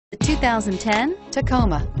The 2010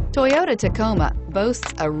 Tacoma. Toyota Tacoma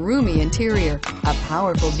boasts a roomy interior, a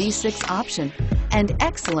powerful V6 option, and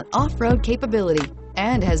excellent off-road capability,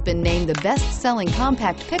 and has been named the best-selling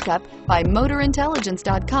compact pickup by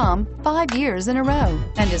MotorIntelligence.com 5 years in a row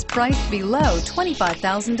and is priced below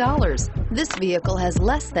 $25,000. This vehicle has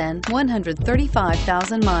less than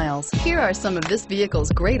 135,000 miles. Here are some of this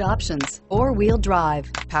vehicle's great options: four-wheel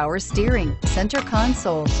drive, power steering, center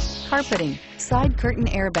console, carpeting, side curtain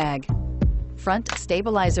airbag, front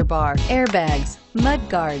stabilizer bar, airbags, mud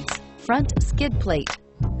guards, front skid plate.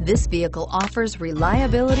 This vehicle offers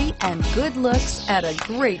reliability and good looks at a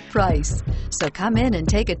great price. So come in and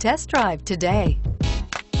take a test drive today.